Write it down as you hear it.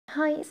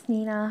Hi, it's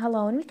Nina.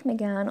 Hello and welcome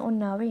again on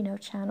nowiknow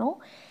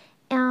channel.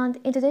 And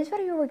in today's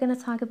video, we're going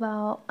to talk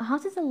about how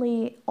to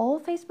delete all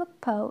Facebook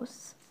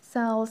posts.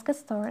 So let's get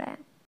started.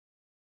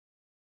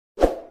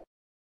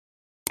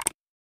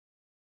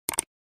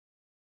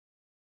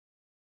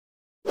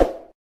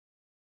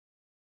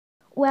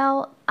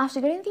 Well, after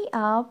getting the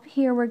app,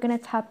 here we're going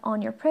to tap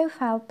on your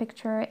profile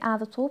picture at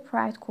the top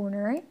right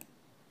corner.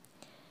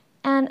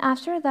 And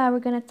after that, we're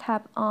going to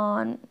tap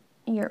on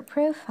your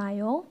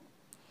profile.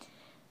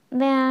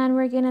 Then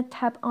we're going to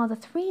tap on the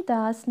three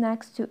dots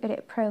next to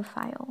edit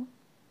profile.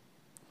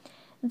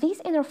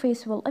 This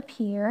interface will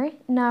appear.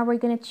 Now we're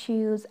going to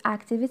choose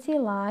activity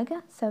log,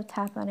 so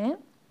tap on it.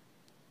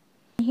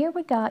 Here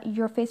we got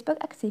your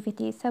Facebook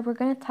activity, so we're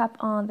going to tap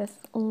on this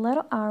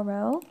little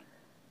arrow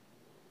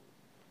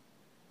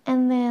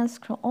and then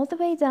scroll all the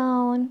way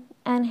down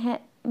and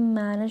hit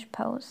manage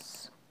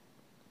posts.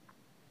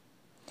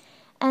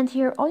 And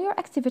here all your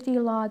activity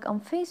log on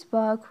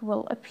Facebook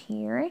will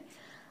appear.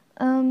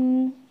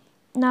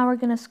 Now we're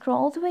going to scroll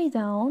all the way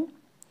down.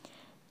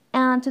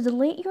 And to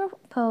delete your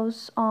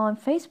posts on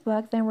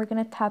Facebook, then we're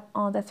going to tap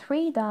on the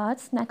three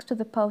dots next to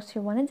the post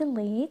you want to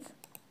delete.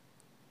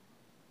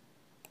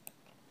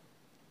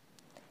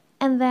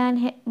 And then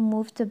hit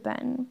move to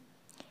bin.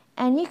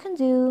 And you can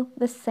do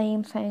the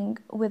same thing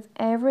with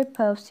every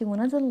post you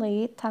want to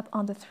delete. Tap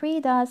on the three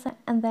dots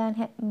and then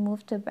hit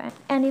move to bin.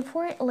 And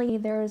importantly,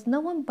 there is no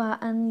one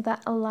button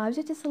that allows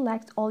you to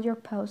select all your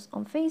posts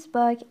on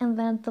Facebook and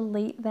then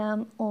delete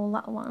them all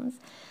at once.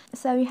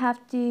 So you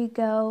have to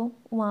go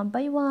one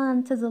by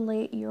one to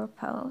delete your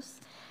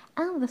posts.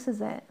 And this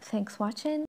is it. Thanks for watching.